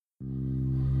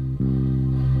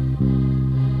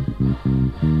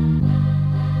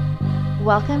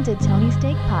Welcome to Tony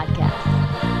Steak Podcast.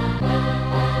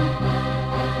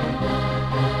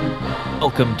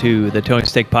 Welcome to the Tony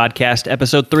Steak Podcast,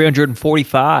 episode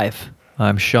 345.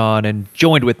 I'm Sean, and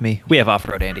joined with me, we have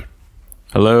Off-Road Andy.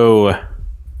 Hello.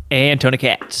 And Tony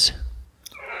Katz.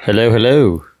 Hello,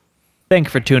 hello. Thank you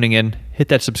for tuning in. Hit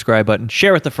that subscribe button,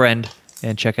 share with a friend,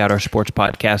 and check out our sports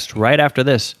podcast right after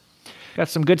this. Got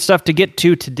some good stuff to get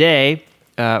to today.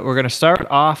 We're going to start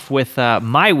off with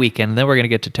my weekend, then we're going to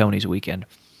get to Tony's weekend.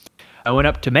 I went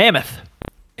up to Mammoth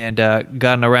and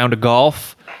gotten a round of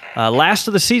golf. Last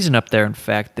of the season up there, in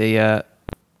fact. They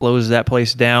closed that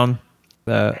place down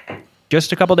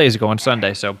just a couple days ago on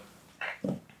Sunday. So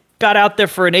got out there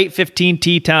for an 8:15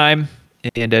 tee time,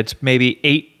 and it's maybe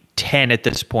 8:10 at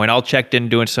this point. All checked in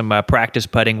doing some practice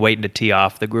putting, waiting to tee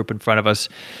off. The group in front of us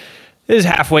is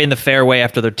halfway in the fairway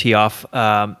after their tee off.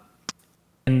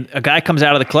 And a guy comes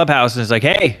out of the clubhouse and is like,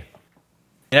 "Hey!"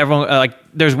 And everyone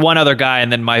there's one other guy,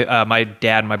 and then my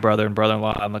dad, my brother, and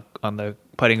brother-in-law on the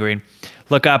putting green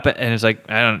look up, and it's like,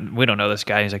 we don't know this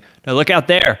guy. And he's like, "No, look out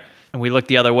there!" And we look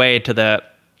the other way to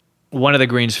one of the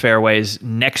green's fairways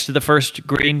next to the first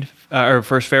green or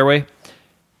first fairway.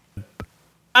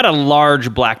 Not a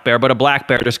large black bear, but a black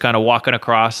bear just kind of walking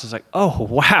across. It's like, oh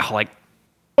wow! Like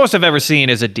most I've ever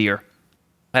seen is a deer.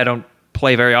 I don't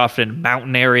play very often in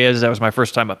mountain areas. That was my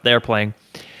first time up there playing.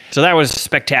 So that was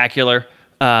spectacular.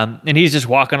 And he's just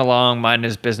walking along, minding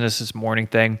his business, this morning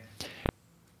thing.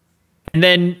 And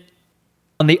then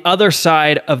on the other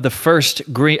side of the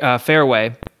first green,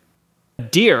 fairway, a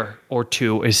deer or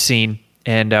two is seen.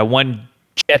 And one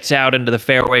jets out into the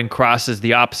fairway and crosses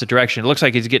the opposite direction. It looks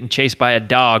like he's getting chased by a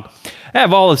dog. I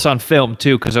have all this on film,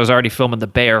 too, because I was already filming the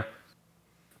bear.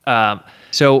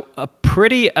 So a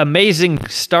pretty amazing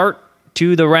start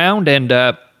to the round, and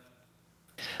the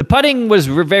putting was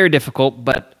very difficult,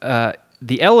 but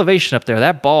the elevation up there,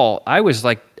 that ball, I was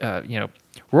like,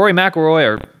 Rory McIlroy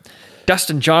or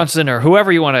Dustin Johnson or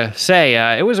whoever you want to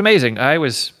say, it was amazing. When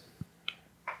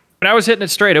I was hitting it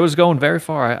straight, it was going very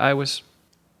far. I was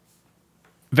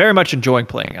very much enjoying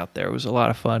playing out there. It was a lot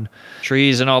of fun.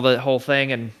 Trees and all the whole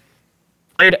thing, and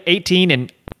played 18 in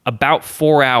about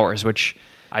 4 hours, which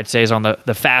I'd say is on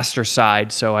the faster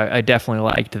side, so I definitely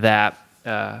liked that.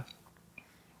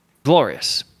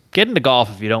 Glorious. Get into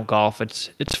golf if you don't golf. It's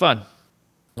fun.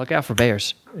 Look out for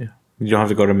bears. Yeah. You don't have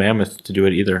to go to Mammoth to do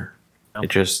it either. No.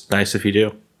 It's just nice if you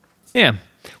do. Yeah.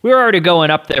 We were already going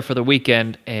up there for the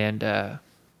weekend, and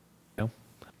why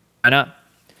not?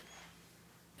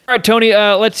 All right, Tony,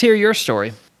 let's hear your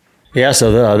story. Yeah,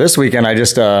 so this weekend I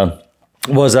just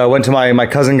went to my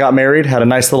cousin got married, had a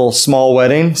nice little small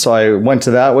wedding, so I went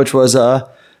to that, which was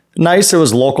nice. It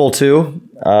was local too.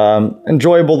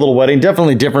 Enjoyable little wedding.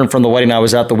 Definitely different from the wedding I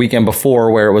was at the weekend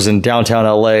before, where it was in downtown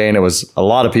LA and it was a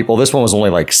lot of people. This one was only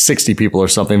like 60 people or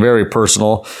something, very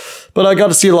personal. But I got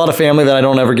to see a lot of family that I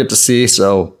don't ever get to see,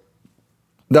 so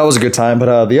that was a good time.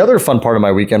 But the other fun part of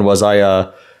my weekend was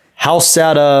I house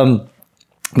sat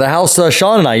the house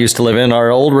Sean and I used to live in,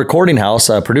 our old recording house,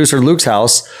 producer Luke's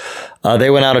house. They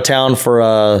went out of town for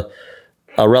a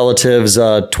relative's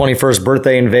 21st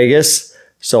birthday in Vegas.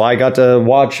 So I got to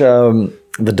watch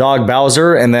the dog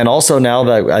Bowser. And then also now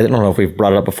that, I don't know if we've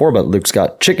brought it up before, but Luke's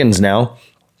got chickens now.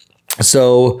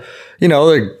 So,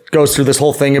 it goes through this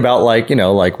whole thing about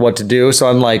what to do. So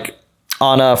I'm like,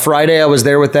 on a Friday, I was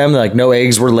there with them. Like no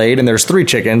eggs were laid and there's 3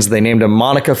 chickens. They named them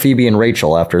Monica, Phoebe, and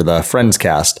Rachel after the Friends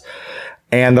cast.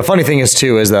 And the funny thing is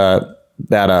too, is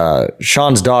that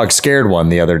Sean's dog scared one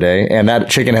the other day, and that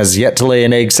chicken has yet to lay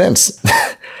an egg since,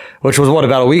 which was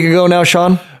about a week ago now,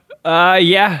 Sean?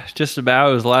 Yeah, just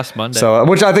about. It was last Monday. So,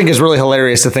 which I think is really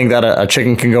hilarious to think that a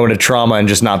chicken can go into trauma and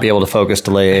just not be able to focus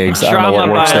to lay eggs. I don't know what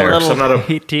works there. A little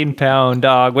 18-pound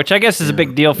dog, which I guess is a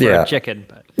big deal for a chicken.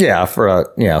 But. Yeah, for a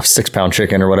 6-pound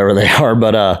chicken or whatever they are.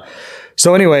 But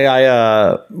so anyway,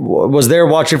 I was there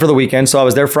watching for the weekend. So I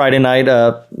was there Friday night.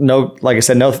 Like I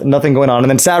said, nothing going on. And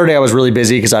then Saturday I was really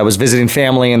busy because I was visiting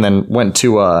family and then went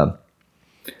to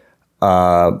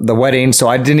the wedding. So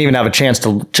I didn't even have a chance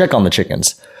to check on the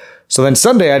chickens. So then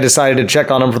Sunday I decided to check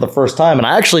on them for the first time. And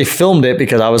I actually filmed it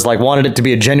because I was wanted it to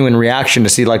be a genuine reaction to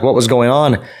see what was going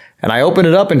on. And I opened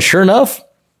it up and sure enough,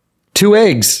 2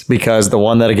 eggs, because the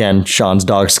one that, again, Sean's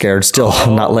dog scared, still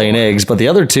not laying eggs, but the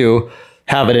other 2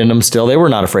 have it in them still. They were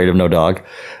not afraid of no dog.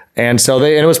 And so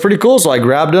it was pretty cool. So I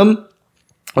grabbed them.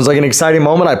 It was like an exciting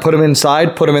moment. I put them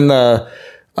inside, put them in the,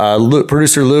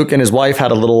 producer Luke and his wife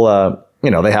had a little,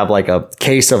 they have like a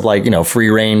case of free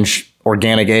range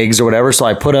organic eggs or whatever. So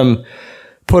I put them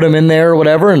in there or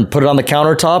whatever and put it on the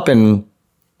countertop. And,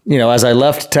 as I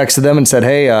left, texted them and said,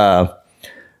 hey,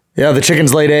 the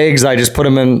chickens laid eggs. I just put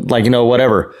them in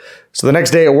whatever. So the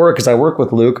next day at work, because I work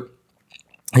with Luke,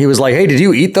 he was like, hey, did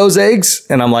you eat those eggs?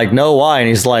 And I'm like, no, why? And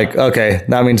he's like, okay,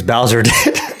 that means Bowser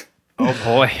did. Oh,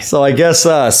 boy. So I guess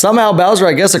somehow Bowser,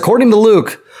 I guess, according to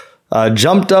Luke,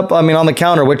 jumped up, on the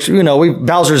counter, which,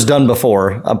 Bowser's done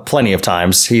before plenty of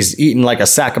times. He's eaten like a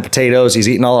sack of potatoes. He's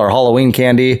eaten all our Halloween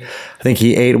candy. I think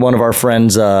he ate one of our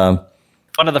friends'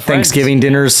 Thanksgiving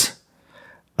dinners.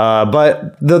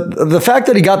 But the fact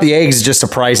that he got the eggs is just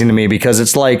surprising to me because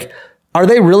it's like, are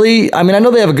they really? I mean, I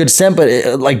know they have a good scent,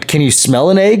 but can you smell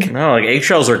an egg? No, like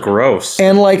eggshells are gross.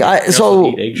 And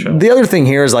the other thing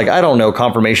here is I don't know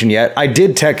confirmation yet. I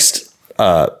did text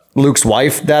Luke's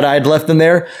wife that I'd left them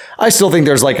there. I still think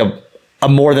there's a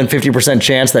more than 50%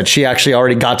 chance that she actually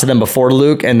already got to them before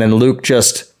Luke, and then Luke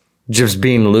just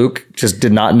being Luke just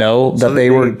did not know that they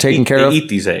were taken care of. They eat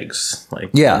these eggs,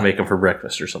 make them for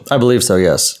breakfast or something. I believe so.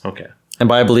 Yes. Okay. And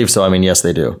by I believe so, I mean yes,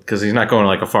 they do. Because he's not going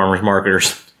to a farmer's market or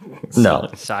something. No.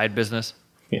 Side business.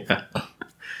 Yeah.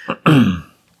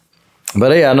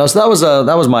 But yeah, no. So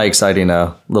that was my exciting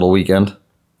little weekend.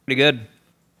 Pretty good.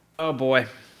 Oh boy,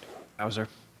 Bowser.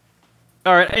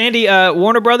 All right, Andy.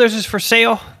 Warner Brothers is for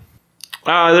sale.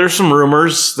 There's some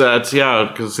rumors that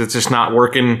because it's just not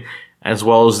working as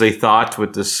well as they thought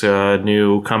with this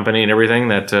new company and everything,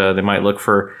 that they might look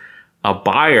for a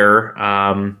buyer.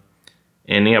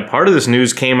 And part of this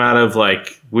news came out of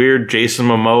weird Jason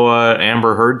Momoa,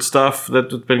 Amber Heard stuff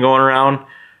that's been going around.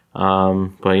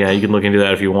 But yeah, you can look into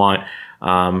that if you want.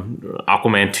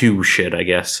 Aquaman 2 shit, I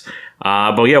guess.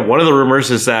 But yeah, one of the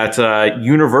rumors is that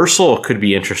Universal could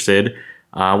be interested,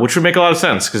 which would make a lot of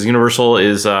sense because Universal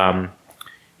is, they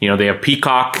have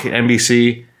Peacock,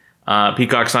 NBC.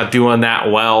 Peacock's not doing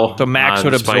that well. So Max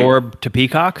would absorb to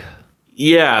Peacock?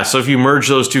 Yeah, so if you merge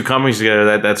those two companies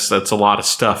together, that's a lot of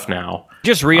stuff now.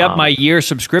 Just re-up my year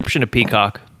subscription to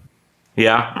Peacock.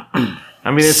 Yeah. I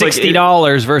mean, it's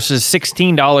 $60 versus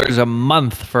 $16 a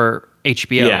month for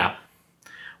HBO. Yeah.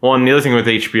 Well, and the other thing with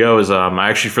HBO is I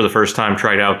actually, for the first time,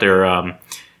 tried out their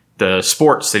the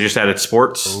sports. They just added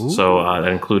sports. Ooh. So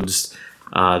that includes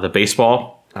the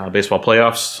baseball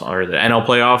playoffs, or the NL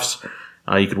playoffs.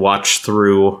 You could watch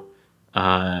through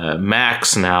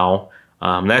Max now.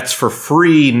 That's for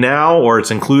free now, or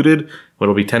it's included.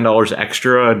 It'll be $10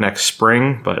 extra next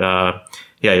spring. But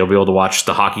you'll be able to watch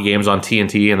the hockey games on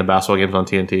TNT and the basketball games on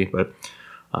TNT. But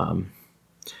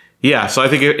so I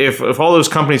think if all those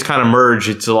companies kind of merge,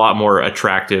 it's a lot more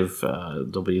attractive.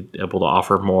 They'll be able to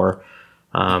offer more.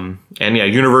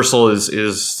 Universal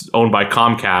is owned by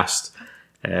Comcast,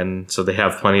 and so they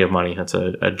have plenty of money. That's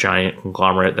a giant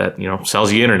conglomerate that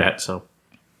sells you internet. So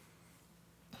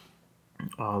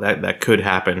that could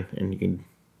happen, and you can.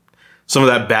 Some of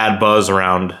that bad buzz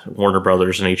around Warner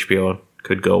Brothers and HBO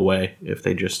could go away if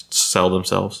they just sell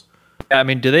themselves. I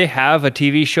mean, do they have a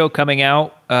TV show coming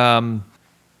out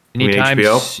anytime?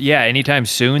 HBO? Yeah, anytime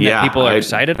soon that people are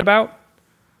excited about?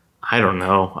 I don't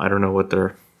know. I don't know what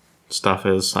their stuff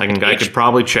is. I could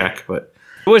probably check, but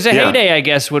it was a heyday, I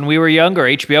guess, when we were younger.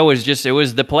 HBO was it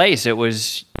was the place.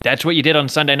 That's what you did on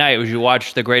Sunday night. Was you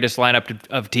watched the greatest lineup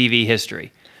of TV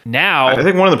history. Now, I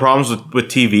think one of the problems with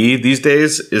TV these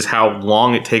days is how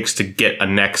long it takes to get a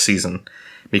next season.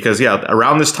 Because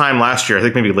around this time last year, I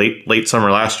think maybe late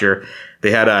summer last year, they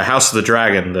had House of the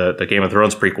Dragon, the Game of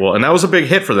Thrones prequel, and that was a big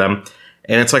hit for them.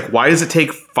 And it's why does it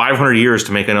take 500 years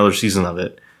to make another season of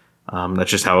it? That's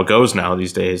just how it goes now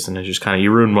these days, and it just kind of, you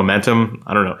ruin momentum.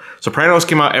 I don't know. Sopranos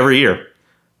came out every year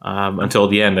until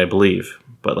the end, I believe.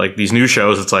 But these new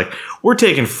shows, it's we're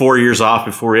taking 4 years off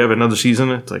before we have another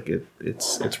season.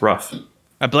 It's it's rough.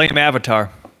 I blame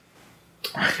Avatar.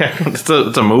 it's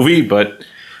a movie, but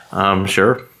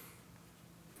sure.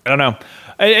 I don't know.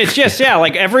 It's just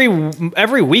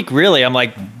every week really. I'm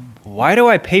like, why do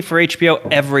I pay for HBO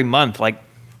every month?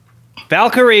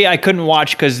 Valkyrie, I couldn't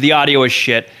watch because the audio is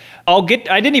shit. I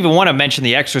didn't even want to mention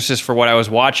The Exorcist for what I was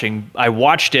watching. I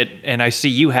watched it, and I see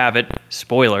you have it.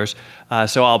 Spoilers.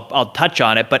 So I'll touch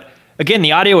on it. But again,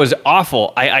 the audio is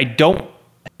awful. I don't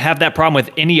have that problem with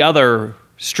any other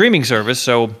streaming service,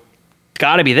 so it's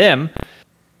got to be them.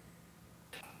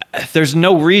 There's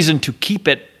no reason to keep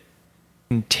it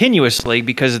continuously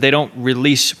because they don't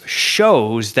release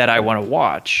shows that I want to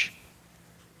watch.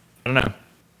 I don't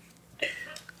know.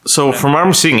 So from what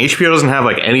I'm seeing, HBO doesn't have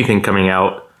anything coming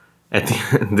out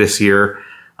this year.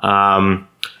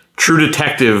 True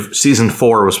Detective season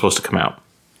 4 was supposed to come out,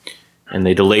 and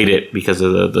they delayed it because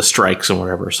of the strikes and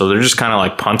whatever. So they're just kind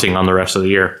of punting on the rest of the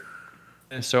year.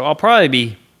 And so I'll probably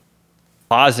be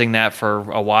pausing that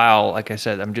for a while. Like I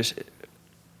said,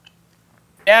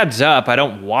 adds up. I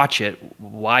don't watch it.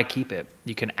 Why keep it?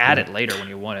 You can add it later when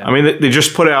you want it. I mean, they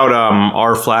just put out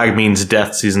Our Flag Means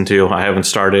Death season 2. I haven't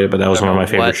started it, but that was one of my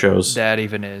favorite shows. That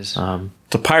even is.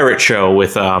 It's a pirate show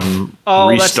with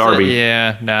Reese Darby.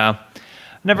 Yeah, no.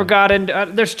 Never got into...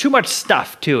 there's too much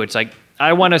stuff, too. It's like,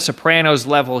 I want a Sopranos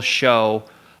level show,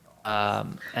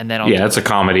 and then I'll it's a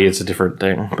comedy. It's a different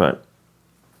thing, but...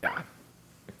 Yeah.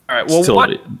 All right,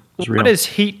 well, what is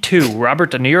Heat 2?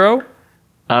 Robert De Niro?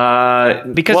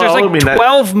 Because there's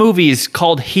 12 movies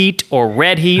called Heat or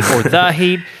Red Heat or The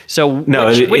Heat. So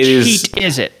which Heat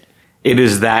is it? It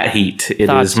is that Heat. It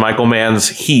is Michael Mann's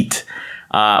Heat.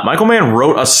 Michael Mann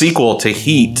wrote a sequel to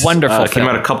Heat. Wonderful. It came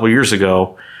out a couple years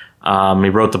ago. He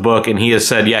wrote the book, and he has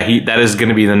said, that is going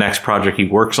to be the next project he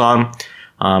works on.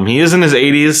 He is in his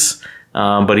 80s,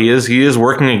 but he is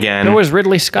working again. There was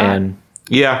Ridley Scott.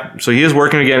 So he is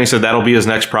working again. He said that'll be his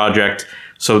next project.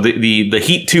 So the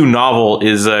Heat 2 novel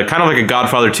is kind of like a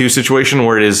Godfather 2 situation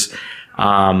where it is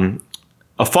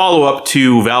a follow-up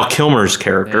to Val Kilmer's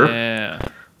character,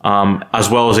 as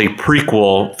well as a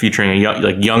prequel featuring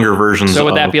younger versions of So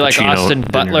would that be Pacino, like Austin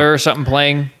Butler or something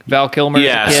playing Val Kilmer?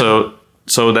 Yeah, as a kid?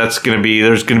 so there's going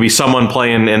to be someone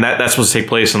playing, and that's supposed to take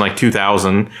place in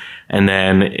 2000, and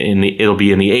then it'll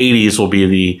be in the 80s will be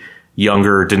the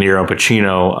younger De Niro and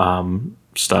Pacino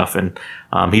stuff, and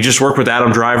he just worked with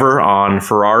Adam Driver on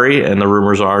Ferrari, and the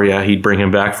rumors are he'd bring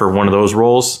him back for one of those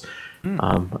roles.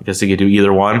 I guess he could do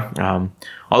either one,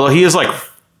 although he is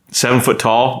 7 foot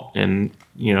tall, and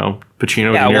Pacino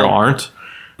and De Niro aren't.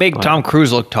 Make Tom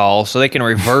Cruise look tall so they can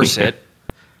reverse it.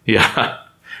 Yeah,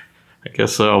 I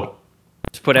guess so.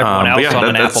 Just put everyone else on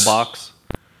an Apple box.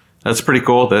 That's pretty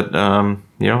cool. That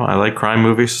I like crime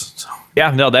movies. So.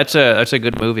 Yeah, no, that's a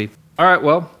good movie. All right,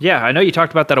 well, yeah, I know you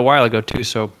talked about that a while ago too,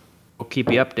 so we'll keep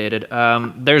you updated.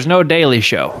 There's no Daily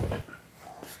Show.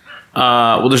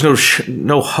 Well, there's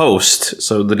no host.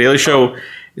 So the Daily Show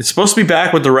is supposed to be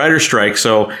back with the writer's strike.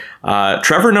 So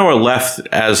Trevor Noah left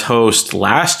as host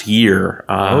last year.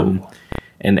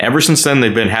 And ever since then,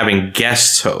 they've been having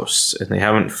guest hosts, and they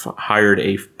haven't hired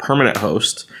a permanent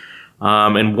host.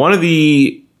 And one of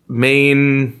the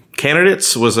main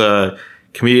candidates was a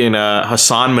comedian,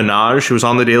 Hassan Minhaj, who was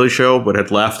on The Daily Show but had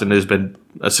left and has been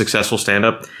a successful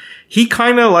stand-up. He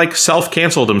kind of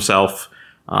self-canceled himself,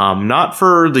 not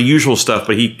for the usual stuff,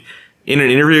 but in an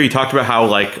interview he talked about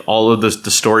how all of the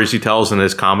stories he tells in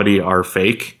his comedy are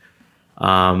fake,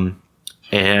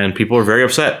 and people are very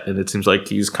upset, and it seems like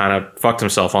he's kind of fucked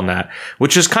himself on that,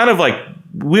 which is kind of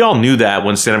we all knew that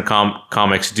when stand-up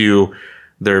comics do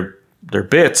their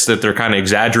bits that they're kind of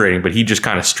exaggerating, but he just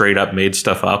kind of straight up made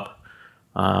stuff up.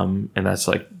 And that's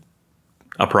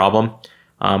a problem.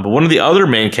 But one of the other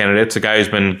main candidates, a guy who's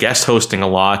been guest hosting a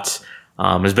lot,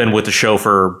 has been with the show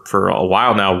for a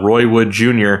while now, Roy Wood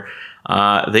Jr.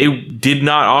 They did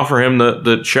not offer him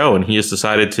the show, and he has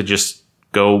decided to just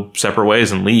go separate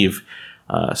ways and leave.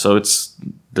 So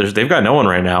they've got no one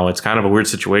right now. It's kind of a weird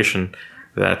situation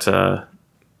that,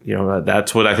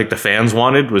 that's what I think the fans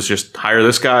wanted, was just hire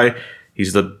this guy.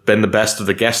 He's been the best of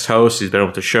the guest hosts. He's been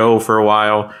with the show for a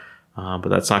while. But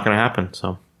that's not going to happen.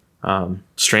 So,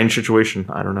 strange situation.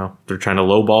 I don't know. They're trying to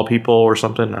lowball people or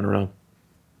something. I don't know.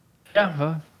 Yeah,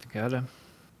 well, got a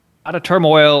lot of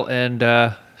turmoil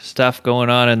and stuff going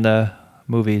on in the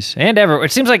movies. And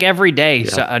it seems like every day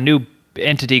a new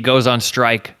entity goes on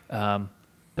strike.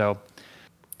 So,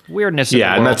 weirdness in the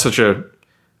world. And that's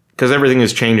because everything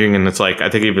is changing, and it's I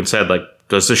think he even said,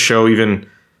 does this show even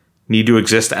need to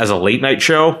exist as a late night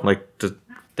show? The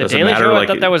Daily Show, I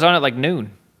thought that was on at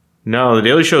noon. No, the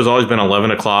Daily Show has always been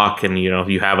 11 o'clock, and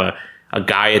you have a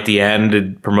guy at the end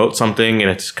to promote something,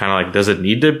 and it's kind of does it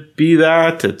need to be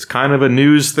that? It's kind of a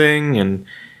news thing, and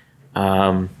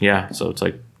so it's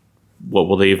what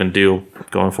will they even do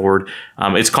going forward?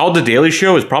 It's called The Daily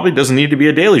Show. It probably doesn't need to be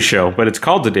a daily show, but it's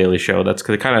called The Daily Show. That's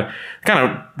kind of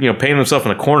painting themselves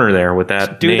in a corner there with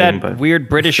that Do name. That weird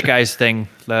British guys thing.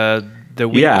 The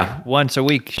week, once a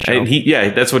week show. And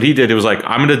that's what he did. It was I'm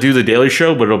going to do The Daily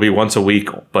Show, but it'll be once a week,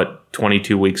 but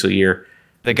 22 weeks a year.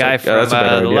 The guy from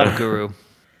The Love Guru.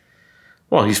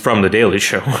 Well, he's from The Daily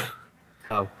Show.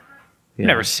 Oh. Yeah.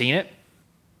 Never seen it.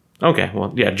 Okay,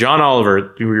 well, yeah, John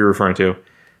Oliver, who you're referring to,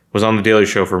 was on The Daily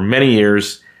Show for many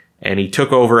years, and he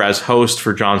took over as host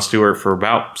for Jon Stewart for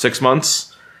about 6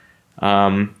 months.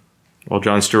 While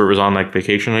Jon Stewart was on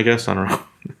vacation, I guess. I don't know.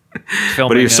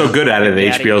 But he was so good at it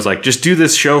that HBO's just do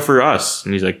this show for us.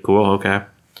 And he's cool, okay.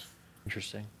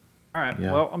 Interesting. All right.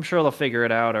 Yeah. Well, I'm sure they'll figure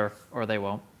it out, or they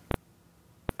won't.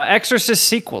 Exorcist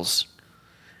sequels.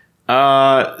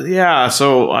 Yeah,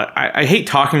 so I hate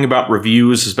talking about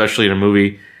reviews, especially in a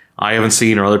movie I haven't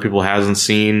seen or other people hasn't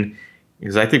seen.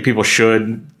 because I think people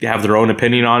should have their own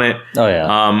opinion on it. Oh,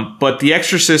 yeah. But the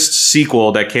Exorcist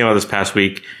sequel that came out this past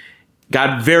week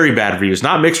got very bad reviews.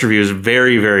 Not mixed reviews,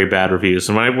 very, very bad reviews.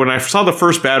 And when I saw the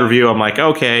first bad review, I'm like,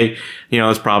 okay,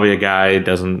 it's probably a guy who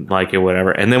doesn't like it,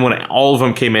 whatever. And then when all of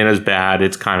them came in as bad,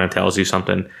 it kind of tells you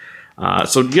something.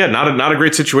 So yeah, not a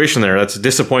great situation there. That's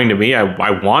disappointing to me. I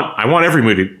want every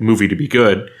movie to be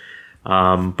good.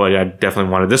 But I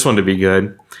definitely wanted this one to be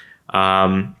good.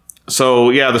 So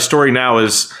yeah, the story now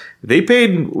is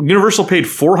Universal paid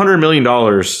 $400 million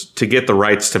to get the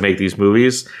rights to make these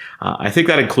movies. I think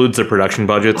that includes their production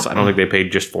budgets. I don't think they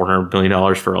paid just $400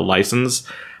 million for a license.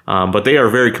 But they are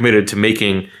very committed to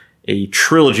making a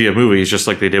trilogy of movies, just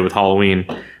like they did with Halloween.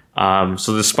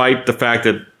 So despite the fact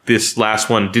that this last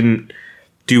one didn't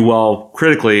do well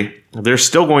critically, they're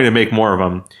still going to make more of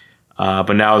them.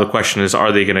 But now the question is,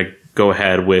 are they going to go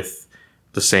ahead with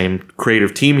the same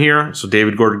creative team here? So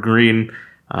David Gordon Green,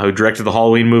 who directed the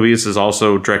Halloween movies, has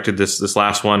also directed this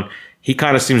last one. He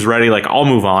kind of seems ready. Like, I'll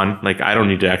move on. Like, I don't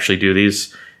need to actually do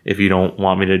these if you don't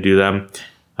want me to do them.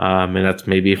 And that's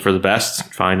maybe for the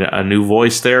best. Find a new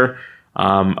voice there.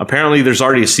 Apparently, there's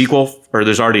already a sequel, or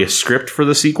there's already a script for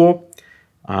the sequel,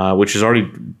 which is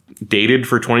already dated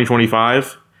for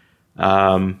 2025.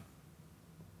 I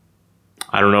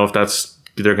don't know if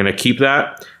they're going to keep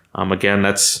that. Again,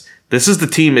 this is the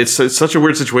team. It's such a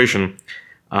weird situation.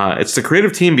 It's the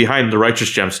creative team behind The Righteous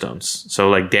Gemstones.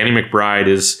 So like Danny McBride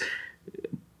is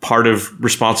partly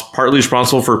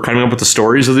responsible for coming up with the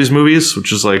stories of these movies,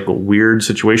 which is like a weird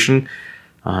situation.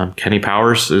 Kenny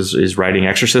Powers is writing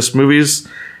Exorcist movies.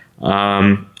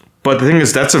 But the thing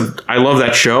is, I love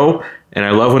that show, and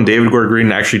I love when David Gordon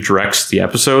Green actually directs the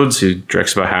episodes. He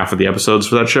directs about half of the episodes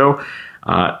for that show.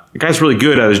 The guy's really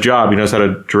good at his job. He knows how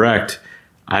to direct.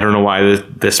 I don't know why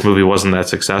this movie wasn't that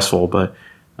successful, but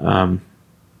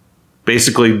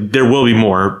basically there will be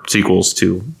more sequels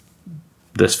to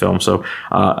this film. So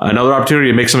another opportunity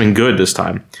to make something good this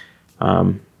time.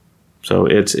 So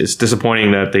it's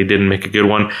disappointing that they didn't make a good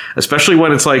one, especially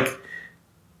when it's like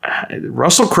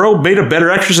Russell Crowe made a better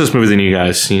Exorcist movie than you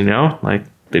guys, like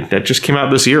that just came out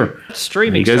this year. It's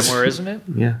streaming somewhere, isn't it?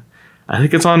 Yeah. I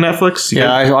think it's on Netflix.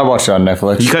 I watched it on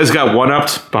Netflix. You guys got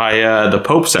one-upped by the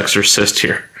Pope's Exorcist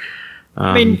here.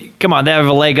 I mean, come on, they have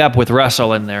a leg up with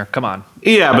Russell in there. Come on.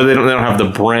 Yeah, but they don't have the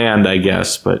brand, I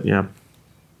guess. But yeah,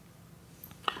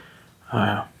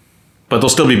 but they'll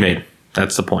still be made.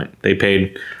 That's the point. They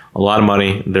paid a lot of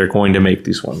money. They're going to make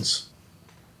these ones.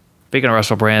 Speaking of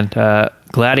Russell Brand,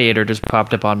 Gladiator just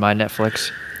popped up on my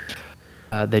Netflix.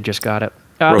 They just got it.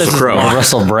 Russell Crowe.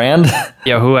 Russell Brand?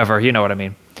 Yeah, whoever. You know what I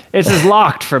mean. This is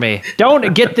locked for me.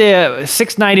 Don't get the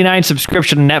 $6.99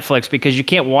 subscription to Netflix because you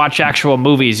can't watch actual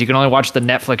movies. You can only watch the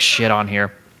Netflix shit on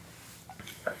here.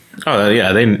 Oh,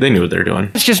 yeah, they knew what they're doing.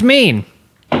 It's just mean.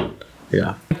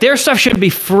 Yeah. Their stuff should be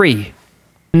free,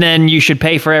 and then you should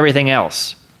pay for everything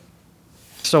else.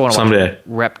 So want to watch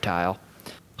Reptile.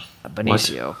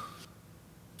 Benicio. What?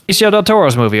 Benicio del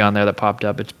Toro's movie on there that popped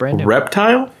up. It's brand new.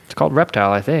 Reptile? It's called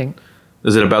Reptile, I think.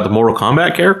 Is it about the Mortal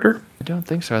Kombat character? I don't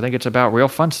think so. I think it's about real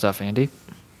fun stuff, Andy.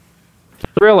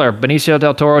 Thriller, Benicio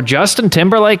del Toro, Justin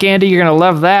Timberlake, Andy, you're going to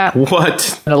love that.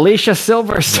 What? And Alicia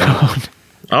Silverstone.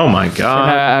 Oh, my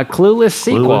God. A Clueless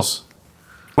sequel. Clueless.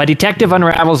 A detective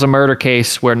unravels a murder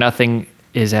case where nothing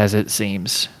is as it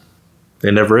seems.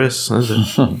 It never is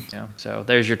it? Yeah, so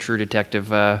there's your True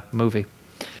Detective movie.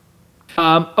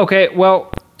 Okay,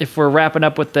 well, if we're wrapping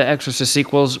up with the Exorcist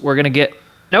sequels, we're going to get...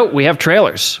 No, we have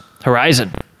trailers.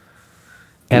 Horizon.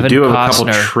 We do have a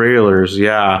couple trailers,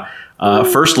 yeah.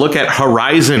 First, look at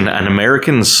Horizon, an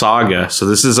American Saga. So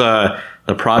this is the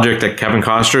project that Kevin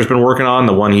Costner has been working on,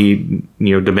 the one he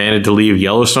demanded to leave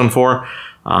Yellowstone for,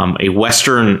 a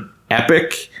Western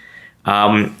epic.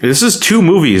 This is 2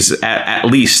 movies at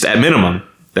least, at minimum,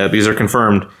 that these are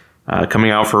confirmed,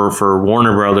 coming out for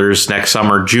Warner Brothers next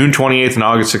summer, June 28th and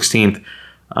August 16th.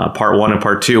 Part 1 and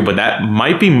part 2, but there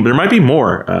might be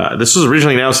more. This was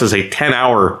originally announced as a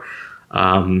 10-hour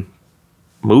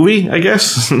movie, I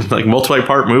guess, like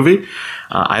multi-part movie.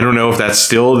 I don't know if that's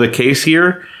still the case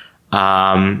here, but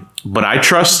I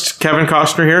trust Kevin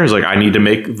Costner here. He's like, I need to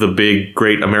make the big,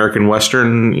 great American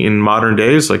Western in modern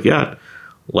days. Like, yeah,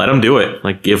 let him do it.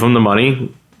 Like, give him the money,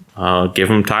 give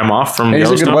him time off from He's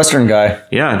Yellowstone. a good Western guy.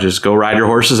 Yeah, just go ride your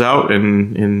horses out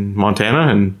in Montana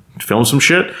and film some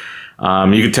shit.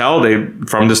 You could tell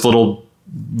from this little,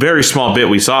 very small bit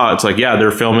we saw, it's like, yeah,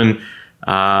 they're filming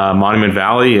Monument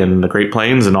Valley and the Great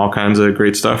Plains and all kinds of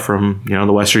great stuff from,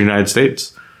 the Western United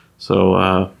States.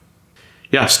 So,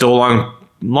 yeah, still a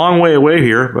long way away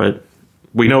here, but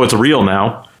we know it's real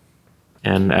now.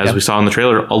 And as we saw in the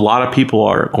trailer, a lot of people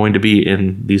are going to be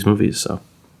in these movies. So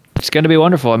it's going to be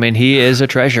wonderful. I mean, he is a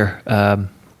treasure.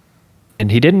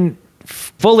 And he didn't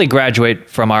fully graduate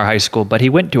from our high school, but he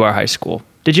went to our high school.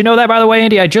 Did you know that, by the way,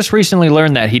 Andy? I just recently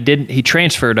learned that. He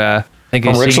transferred, I think,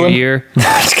 his senior year.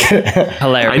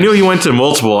 Hilarious. I knew he went to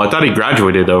multiple. I thought he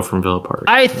graduated, though, from Villa Park.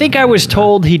 I think I was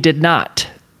told he did not.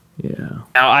 Yeah.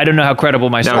 Now, I don't know how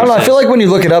credible my source I don't know. I feel like when you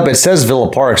look it up, it says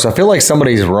Villa Park, so I feel like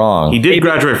somebody's wrong. He did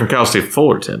graduate from Cal State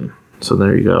Fullerton, so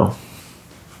there you go.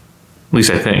 At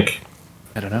least I think.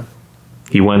 I don't know.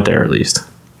 He went there, at least.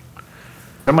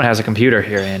 Someone has a computer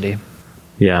here, Andy.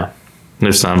 Yeah.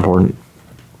 It's not important.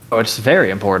 Oh, it's very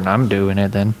important. I'm doing it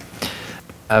then.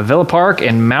 Villa Park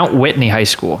and Mount Whitney High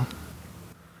School.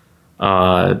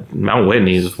 Mount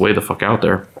Whitney is way the fuck out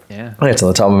there. Yeah. Oh, it's on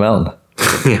the top of a mountain.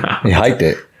 Yeah. He hiked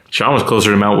it. Sean was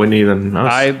closer to Mount Whitney than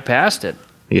us. I passed it.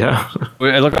 Yeah.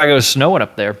 It looked like it was snowing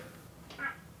up there. It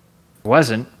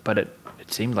wasn't, but it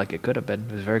seemed like it could have been.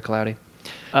 It was very cloudy.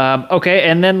 Okay,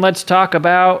 and then let's talk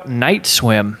about Night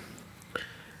Swim.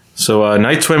 So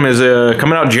Night Swim is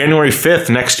coming out January 5th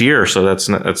next year. So that's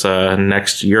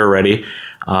next year already.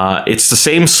 It's the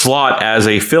same slot as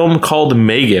a film called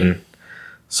Megan.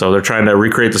 So they're trying to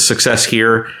recreate the success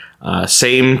here.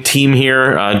 Same team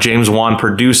here. James Wan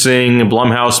producing, a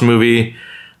Blumhouse movie,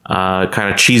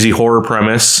 kind of cheesy horror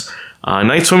premise.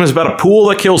 Night Swim is about a pool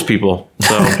that kills people.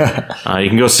 So you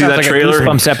can go see that like trailer. A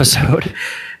Goosebumps episode.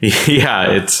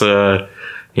 Yeah, it's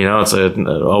it's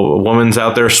a woman's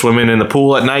out there swimming in the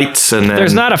pool at night, and then,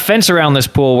 there's not a fence around this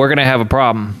pool. We're gonna have a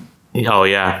problem. Oh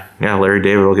yeah. Larry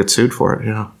David will get sued for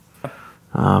it.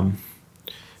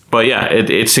 But yeah,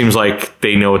 it seems like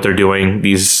they know what they're doing.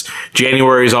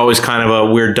 January is always kind of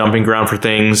a weird dumping ground for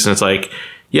things, and it's like,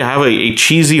 have a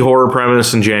cheesy horror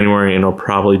premise in January, and it'll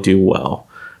probably do well.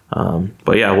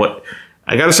 But yeah, what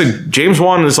I gotta say, James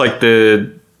Wan is like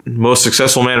the most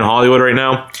successful man in Hollywood right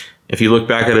now. If you look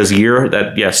back at his year,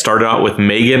 that started out with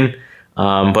Megan,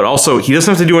 but also he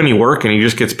doesn't have to do any work and he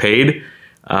just gets paid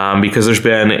because there's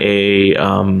been a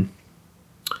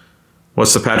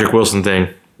what's the Patrick Wilson thing?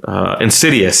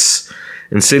 Insidious.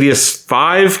 Insidious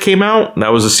 5 came out. That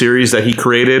was a series that he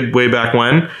created way back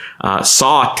when.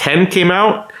 Saw 10 came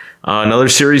out. Another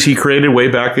series he created way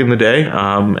back in the day.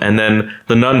 And then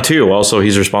The Nun 2. Also,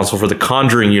 he's responsible for the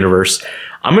Conjuring universe.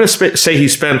 I'm going to say he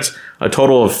spent a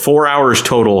total of 4 hours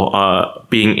total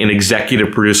being an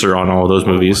executive producer on all of those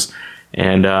movies.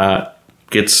 And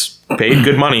gets paid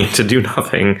good money to do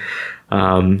nothing.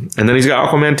 And then he's got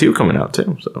Aquaman 2 coming out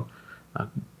too. So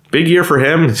big year for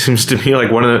him. He seems to be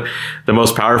like one of the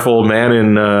most powerful man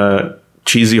in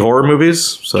cheesy horror movies.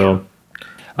 So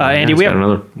Andy, we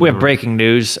have breaking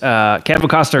news. Kevin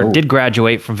Costner did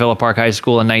graduate from Villa Park High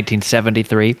School in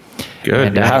 1973.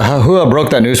 Good. And, who broke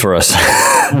that news for us?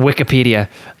 Wikipedia.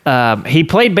 He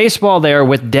played baseball there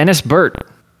with Dennis Burt.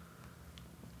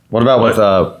 What about with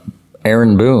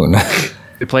Aaron Boone?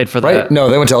 He played for the right? No,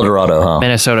 they went to El Dorado, huh?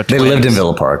 Minnesota Twins. They lived in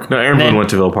Villa Park. No, Aaron Boone went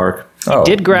to Villa Park. Oh,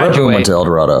 did graduate. Brett Boone went to El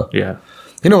Dorado. Yeah.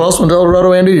 You know who else went to El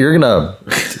Dorado, Andy? You're going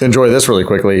to enjoy this really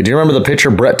quickly. Do you remember the pitcher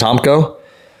Brett Tomko?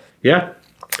 Yeah.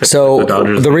 So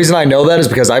the reason I know that is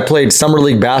because I played summer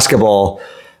league basketball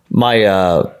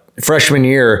my freshman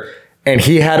year, and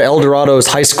he had El Dorado's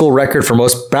high school record for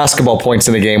most basketball points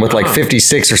in the game with like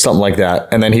 56 or something like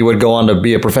that. And then he would go on to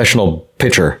be a professional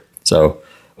pitcher. So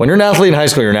when you're an athlete in high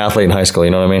school, you're an athlete in high school.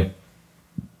 You know what I mean?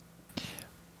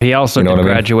 He also did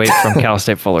graduate from Cal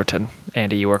State Fullerton.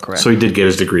 Andy, you were correct. So he did get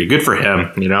his degree. Good for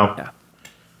him, Yeah.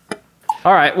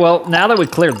 All right. Well, now that we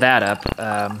cleared that up,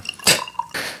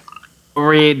 are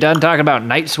we done talking about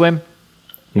Night Swim?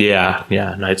 Yeah,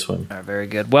 Night Swim. All right, very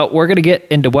good. Well, we're going to get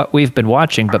into what we've been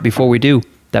watching, but before we do,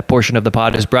 that portion of the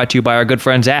pod is brought to you by our good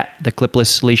friends at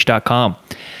thecliplessleash.com.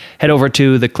 Head over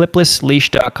to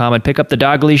thecliplessleash.com and pick up the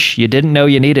dog leash you didn't know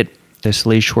you needed. This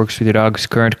leash works with your dog's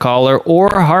current collar or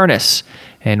harness.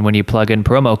 And when you plug in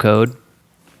promo code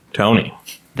Tony,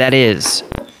 that is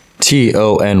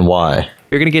TONY,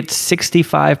 you're going to get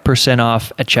 65%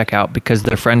 off at checkout because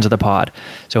they're friends of the pod.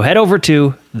 So head over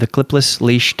to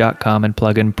thecliplessleash.com and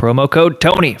plug in promo code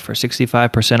Tony for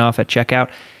 65% off at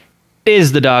checkout. It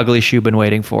is the dog leash you've been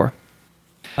waiting for.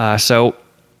 So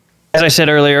as I said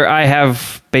earlier, I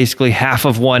have basically half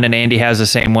of one and Andy has the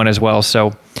same one as well.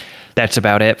 So that's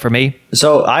about it for me.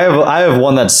 So I have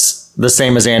one that's the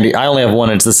same as Andy. I only have one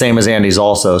and it's the same as Andy's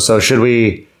also. So should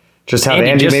we just have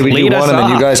Andy maybe do one and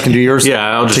then you guys can do yours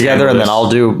together and then I'll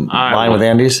do mine with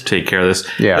Andy's? Take care of this.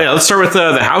 Yeah, let's start with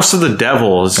The House of the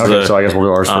Devil. Okay, so I guess we'll do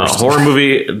ours first. Horror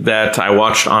movie that I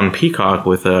watched on Peacock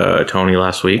with Tony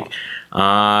last week.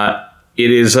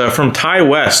 It is from Ty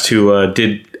West, who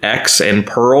did X and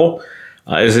Pearl.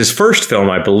 is his first film,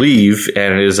 I believe,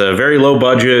 and it is a very low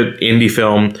budget indie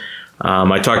film.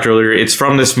 I talked earlier. It's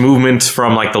from this movement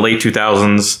from like the late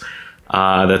 2000s.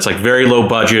 That's like very low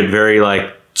budget, very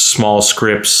like small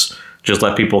scripts. Just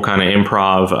let people kind of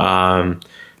improv.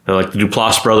 Like the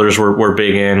Duplass brothers were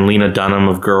big in. Lena Dunham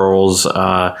of Girls.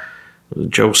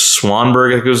 Joe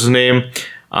Swanberg, I think was his name.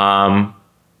 And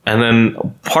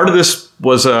then part of this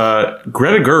was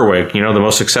Greta Gerwig, the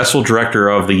most successful director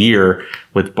of the year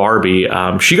with Barbie.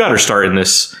 She got her start in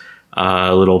this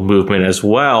little movement as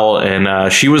well,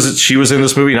 and she was in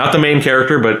this movie, not the main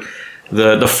character, but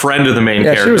the friend of the main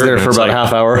character. She was there for about a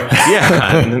half hour.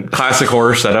 Yeah, classic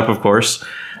horror setup, of course.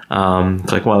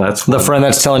 It's like, well, that's the friend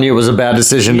that's telling you it was a bad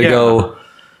decision to go.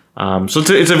 So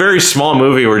it's a very small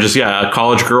movie where just a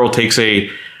college girl takes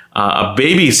a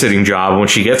babysitting job. When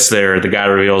she gets there, the guy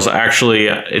reveals actually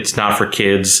it's not for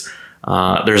kids.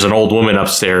 There's an old woman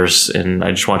upstairs, and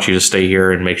I just want you to stay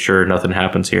here and make sure nothing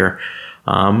happens here.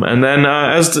 And then,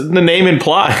 as the name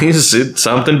implies,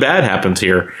 something bad happens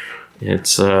here.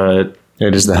 It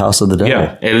is the house of the devil.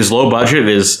 Yeah, it is low budget.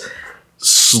 It is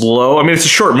slow. I mean, it's a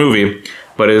short movie,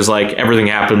 but it is like everything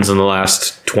happens in the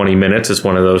last 20 minutes. It's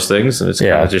one of those things, and it's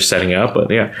kind of just setting up. But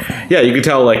you can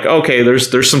tell like, okay,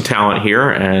 there's some talent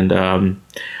here, and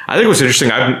I think what's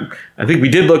interesting. I think we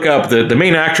did look up the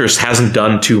main actress hasn't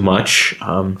done too much. A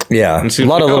lot of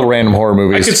little random horror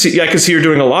movies. I could see her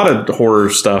doing a lot of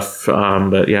horror stuff,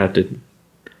 but it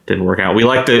didn't work out. We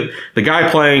liked the guy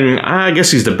playing. I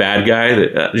guess he's the bad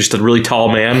guy, just a really tall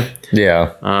man.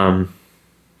 Yeah,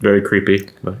 very creepy.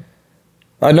 But.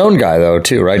 A known guy though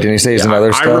too, right? Didn't he say he's in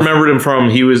other stuff? I remembered him from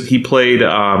he played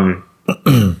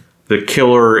the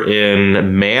killer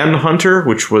in Manhunter,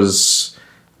 which was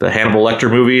the Hannibal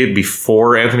Lecter movie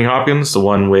before Anthony Hopkins, the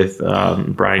one with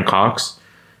Brian Cox.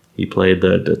 He played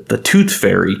the Tooth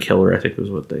Fairy killer, I think was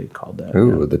what they called that.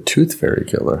 Ooh, the Tooth Fairy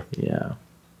killer. Yeah.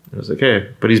 It was like, hey,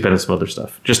 but he's been in some other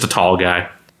stuff. Just a tall guy.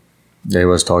 Yeah, he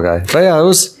was a tall guy. But yeah, it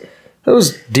was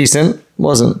decent. It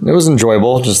was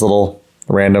enjoyable, just a little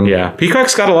random. Yeah.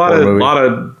 Peacock's got a lot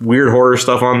of weird horror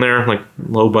stuff on there, like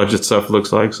low budget stuff, it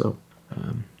looks like. So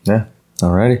yeah.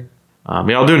 Alrighty.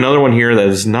 I'll do another one here that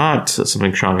is not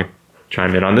something Sean can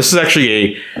chime in on. This is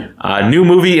actually a new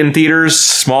movie in theaters,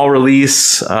 small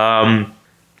release.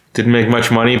 Didn't make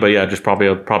much money, but just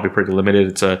probably pretty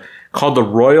limited. It's called The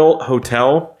Royal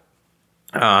Hotel.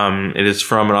 It is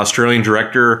from an Australian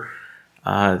director,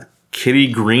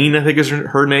 Kitty Green, I think is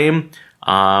her name.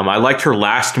 I liked her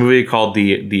last movie called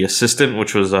The Assistant,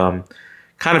 which was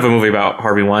kind of a movie about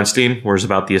Harvey Weinstein, where it's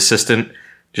about the assistant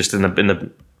just in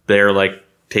the there like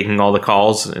taking all the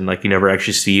calls, and like you never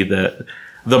actually see the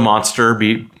monster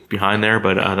behind there.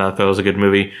 But I thought that was a good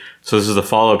movie. So this is the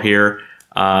follow up here.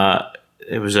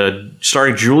 It was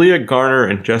starring Julia Garner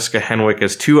and Jessica Henwick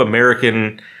as two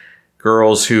American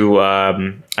girls who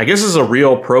I guess is a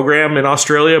real program in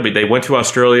Australia, but they went to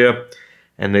Australia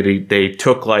and they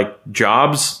took like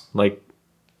jobs and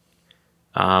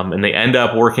they end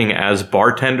up working as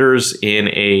bartenders in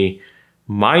a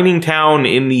mining town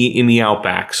in the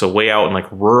outback, so way out in like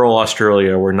rural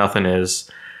Australia where nothing is.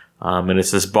 And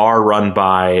it's this bar run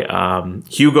by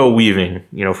Hugo Weaving,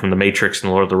 from The Matrix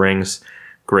and Lord of the Rings.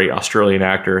 Great Australian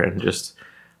actor, and just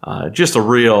a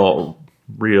real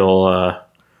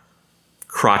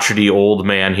crotchety old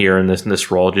man here in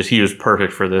this role. Just he was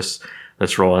perfect for this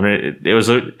role, and it was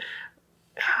a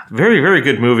very, very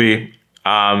good movie.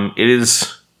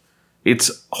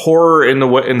 It's horror in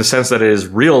the sense that it is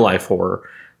real life horror.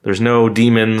 There's no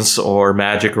demons or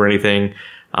magic or anything,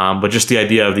 but just the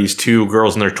idea of these two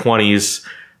girls in their 20s,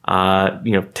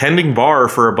 tending bar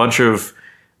for a bunch of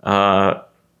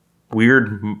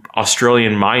weird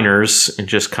Australian miners, and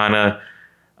just kind of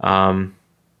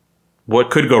what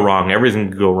could go wrong. Everything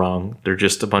could go wrong. They're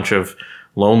just a bunch of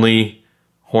lonely,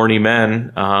 horny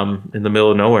men in the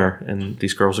middle of nowhere, and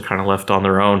these girls are kind of left on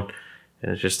their own.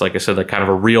 And it's just, like I said, like kind of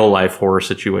a real life horror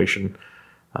situation.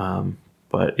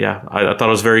 But yeah, I thought it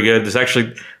was very good.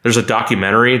 There's a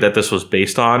documentary that this was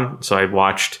based on, so I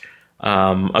watched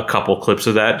a couple clips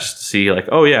of that just to see like,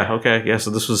 oh yeah, okay, yeah. So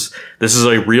this is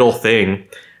a real thing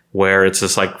where it's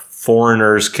just like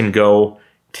foreigners can go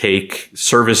take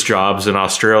service jobs in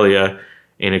Australia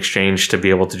in exchange to be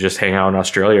able to just hang out in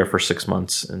Australia for 6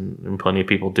 months, and plenty of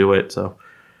people do it. So,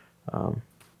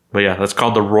 but yeah, that's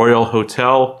called The Royal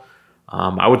Hotel.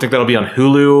 I would think that'll be on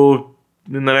Hulu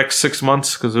in the next 6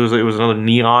 months because it was another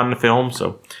neon film.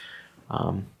 So,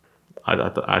 I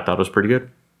thought it was pretty good.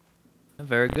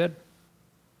 Very good.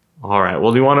 All right.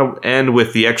 Well, do you want to end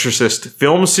with the Exorcist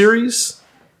film series?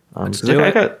 Let's do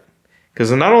it. Because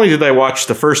not only did I watch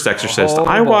the first Exorcist,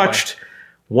 I watched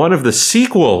one of the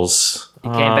sequels He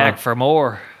came back for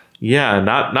more. Yeah,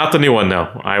 not the new one though.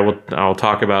 I'll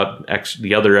talk about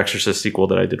the other Exorcist sequel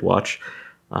that I did watch.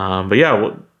 But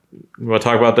yeah, we want to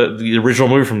talk about the original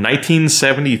movie from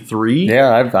 1973.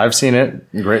 Yeah, I've seen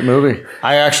it. Great movie.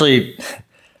 I actually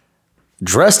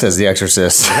dressed as the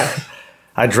Exorcist.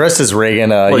 I dressed as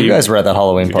Reagan. You guys were at that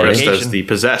Halloween party. Dressed as the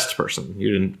possessed person.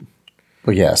 You didn't.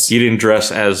 Well, yes. You didn't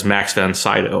dress as Max von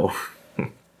Sydow.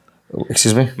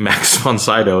 Excuse me? Max von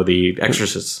Sydow, the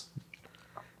Exorcist.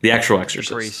 The actual Exorcist.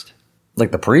 The priest.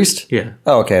 Like the priest? Yeah.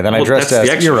 Oh, okay. Then I dressed that's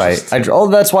as... the You're right.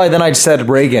 Exorcist. That's why then I said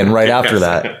Reagan right after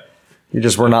that. You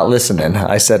just were not listening.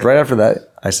 I said right after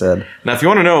that, Now, if you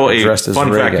want to know a dressed as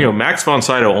fun fact, Reagan. Max von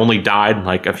Sydow only died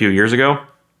like a few years ago.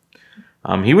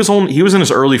 He was in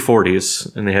his early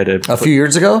 40s, and they had a few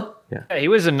years ago? Yeah, he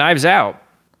was in Knives Out.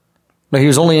 No, he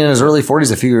was only in his early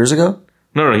 40s a few years ago?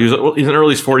 No, he's in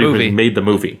early 40s when he made the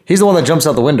movie. He's the one that jumps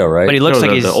out the window, right? But he looks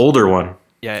like he's... the older one.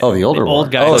 Yeah, Oh, the older one.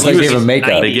 old guy. Oh, so He they was gave him makeup.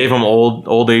 90. They gave him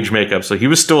old age makeup, so he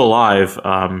was still alive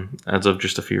as of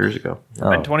just a few years ago.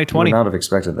 In 2020. Would not have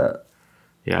expected that.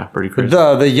 Yeah, pretty crazy.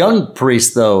 The young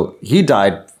priest, though, he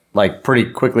died like pretty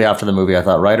quickly after the movie, I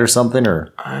thought, right, or something,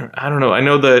 or I don't know. I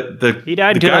know that He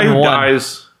died the in guy who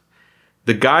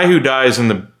 2001. dies in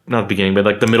the not the beginning, but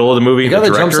like the middle of the movie. the guy that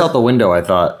director, jumps out the window, I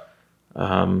thought.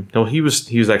 No, he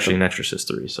was actually in Exorcist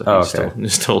 3, so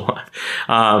he's still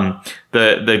alive.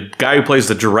 The guy who plays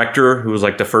the director, who was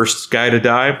like the first guy to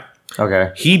die,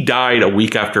 Okay. he died a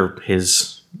week after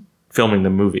his filming the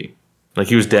movie. Like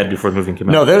he was dead before the movie came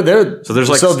out. No, they're So there's,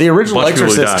 like, the original a bunch of people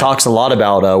who Exorcist died. talks a lot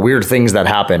about weird things that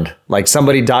happened. Like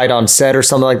somebody died on set or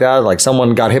something like that. Like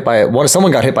someone got hit by a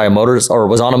motor or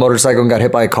was on a motorcycle and got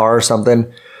hit by a car or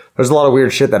something. There's a lot of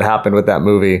weird shit that happened with that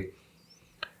movie.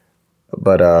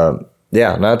 But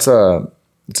yeah, it's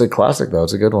a classic though.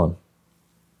 It's a good one.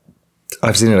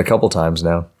 I've seen it a couple times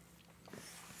now.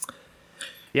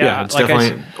 Yeah, it's like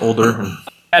definitely older.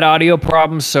 I had audio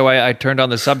problems, so I turned on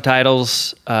the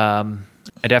subtitles. I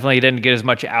definitely didn't get as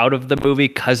much out of the movie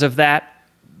because of that,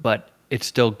 but it's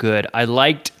still good. I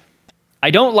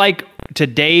don't like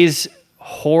today's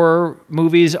horror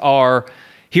movies are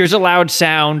here's a loud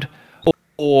sound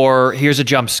or here's a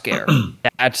jump scare.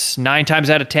 That's 9 times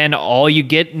out of 10 all you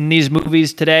get in these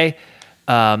movies today.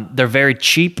 They're very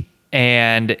cheap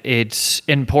and it's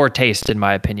in poor taste, in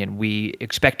my opinion. We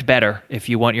expect better if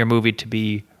you want your movie to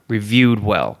be reviewed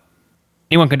well.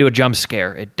 Anyone can do a jump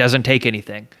scare. It doesn't take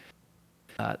anything.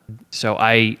 So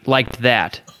I liked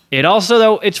that. It also,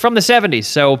 though, it's from the 70s.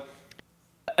 So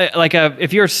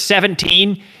if you're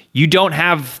 17, you don't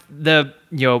have the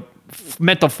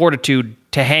mental fortitude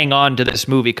to hang on to this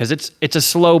movie because it's a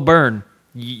slow burn.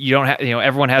 You don't have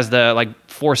everyone has the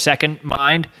 4-second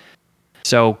mind.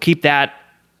 So keep that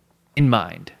in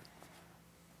mind.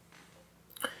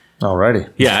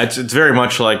 Alrighty. Yeah, it's very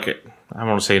much like, I don't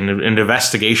want to say an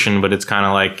investigation, but it's kind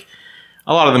of like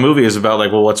a lot of the movie is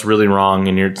about what's really wrong,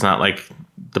 and it's not like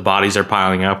the bodies are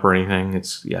piling up or anything.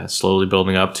 It's slowly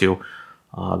building up to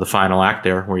the final act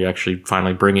there, where you actually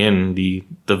finally bring in the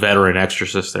veteran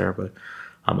exorcist there. But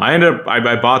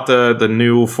I bought the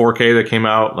new 4K that came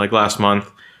out last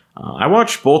month. I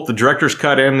watched both the director's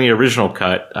cut and the original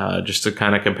cut just to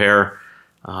kind of compare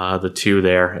the two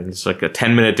there, and it's like a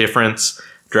 10-minute difference.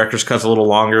 Director's cut's a little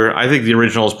longer. I think the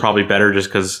original is probably better just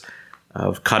because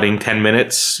of cutting 10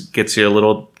 minutes gets you there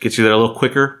a little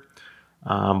quicker.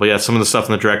 But yeah, some of the stuff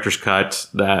in the director's cut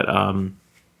that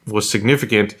was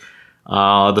significant.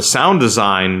 The sound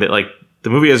design, that the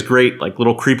movie has great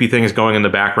little creepy things going in the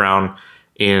background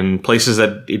in places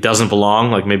that it doesn't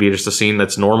belong. Maybe just a scene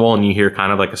that's normal and you hear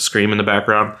kind of a scream in the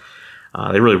background.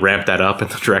 They really ramped that up in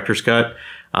the director's cut.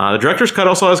 The director's cut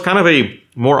also has kind of a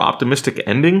more optimistic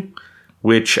ending,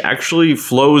 which actually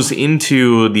flows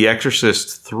into The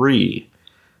Exorcist 3.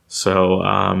 So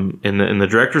in the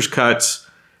director's cuts,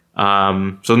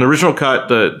 so in the original cut,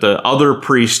 the other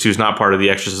priest who's not part of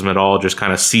the exorcism at all just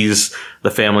kind of sees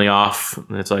the family off.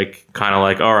 And it's kind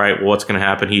of all right, well, what's going to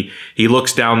happen? He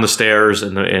looks down the stairs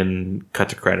and cut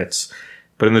to credits.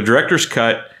 But in the director's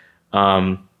cut,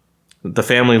 the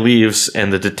family leaves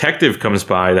and the detective comes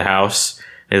by the house.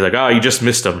 And he's like, oh, you just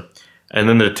missed him. And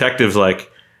then the detective's like,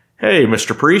 hey,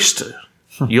 Mr. Priest,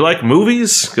 you like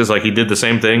movies? Because he did the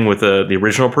same thing with the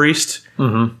original priest.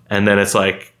 Mm-hmm. And then it's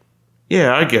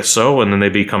yeah, I guess so. And then they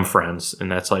become friends.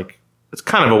 And that's it's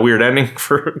kind of a weird ending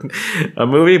for a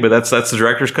movie, but that's the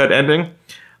director's cut ending.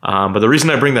 But the reason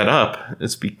I bring that up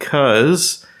is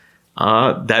because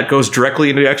that goes directly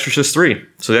into The Exorcist 3.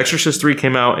 So The Exorcist 3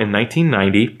 came out in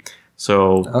 1990.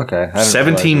 So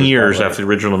 17 years after the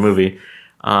original movie.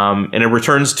 And it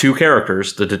returns 2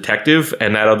 characters, the detective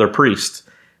and that other priest.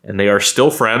 and they are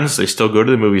still friends. They still go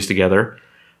to the movies together.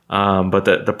 But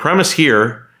the premise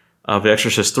here of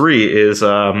Exorcist 3 is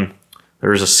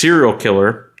there's a serial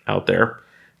killer out there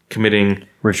committing...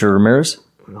 Richard Ramirez?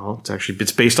 No,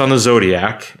 it's based on the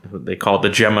Zodiac. They call it the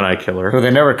Gemini Killer. But they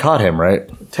never caught him, right?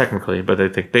 Technically, but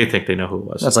they think they know who it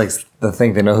was. That's like the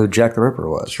thing they know who Jack the Ripper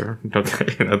was. Sure.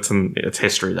 Okay. It's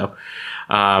history, though.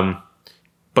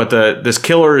 But this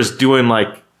killer is doing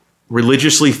like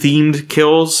religiously themed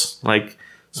kills. Like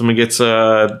someone gets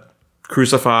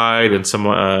crucified and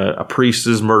a priest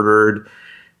is murdered,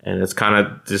 and it's kind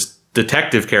of this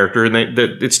detective character. And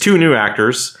it's two new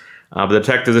actors. The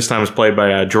detective this time is played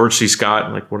by George C.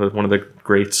 Scott, like one of the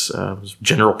greats,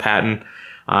 General Patton.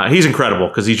 He's incredible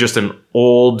because he's just an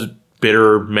old,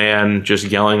 bitter man just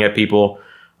yelling at people.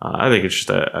 I think it's just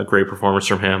a great performance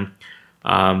from him.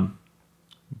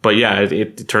 But yeah,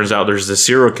 it turns out there's this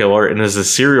serial killer, and as the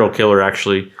serial killer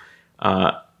actually,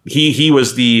 he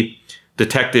was the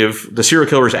detective. The serial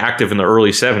killer was active in the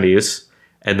early 70s,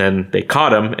 and then they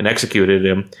caught him and executed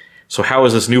him. So how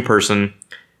is this new person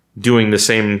doing the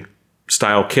same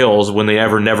style kills when they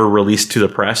never released to the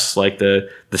press like the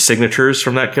signatures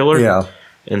from that killer? Yeah.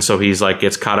 And so he's like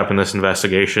gets caught up in this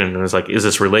investigation and is like, is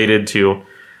this related to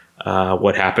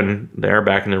what happened there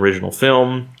back in the original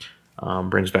film?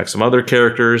 Brings back some other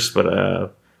characters,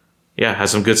 but has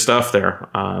some good stuff there.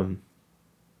 Because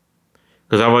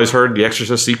I've always heard the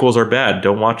Exorcist sequels are bad,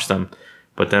 don't watch them.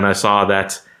 But then I saw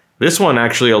that this one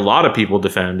actually a lot of people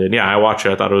defend, and I watched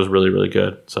it. I thought it was really, really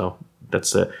good. So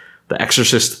that's the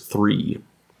Exorcist 3.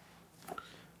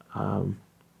 Very I don't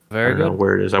good. know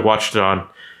where it is. I watched it on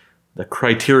the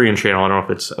Criterion channel. I don't know if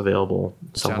it's available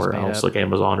somewhere else, like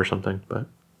Amazon or something. But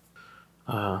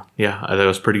I thought it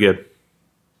was pretty good.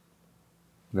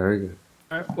 Very good.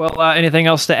 All right. Well, anything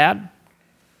else to add?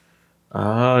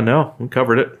 No, we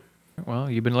covered it.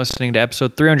 Well, you've been listening to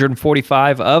episode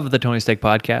 345 of the Tony Steak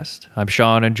Podcast. I'm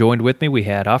Sean, and joined with me we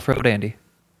had Off-Road Andy.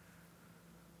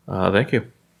 Thank you.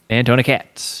 And Tony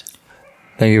Katz.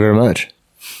 Thank you very much.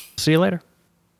 See you later.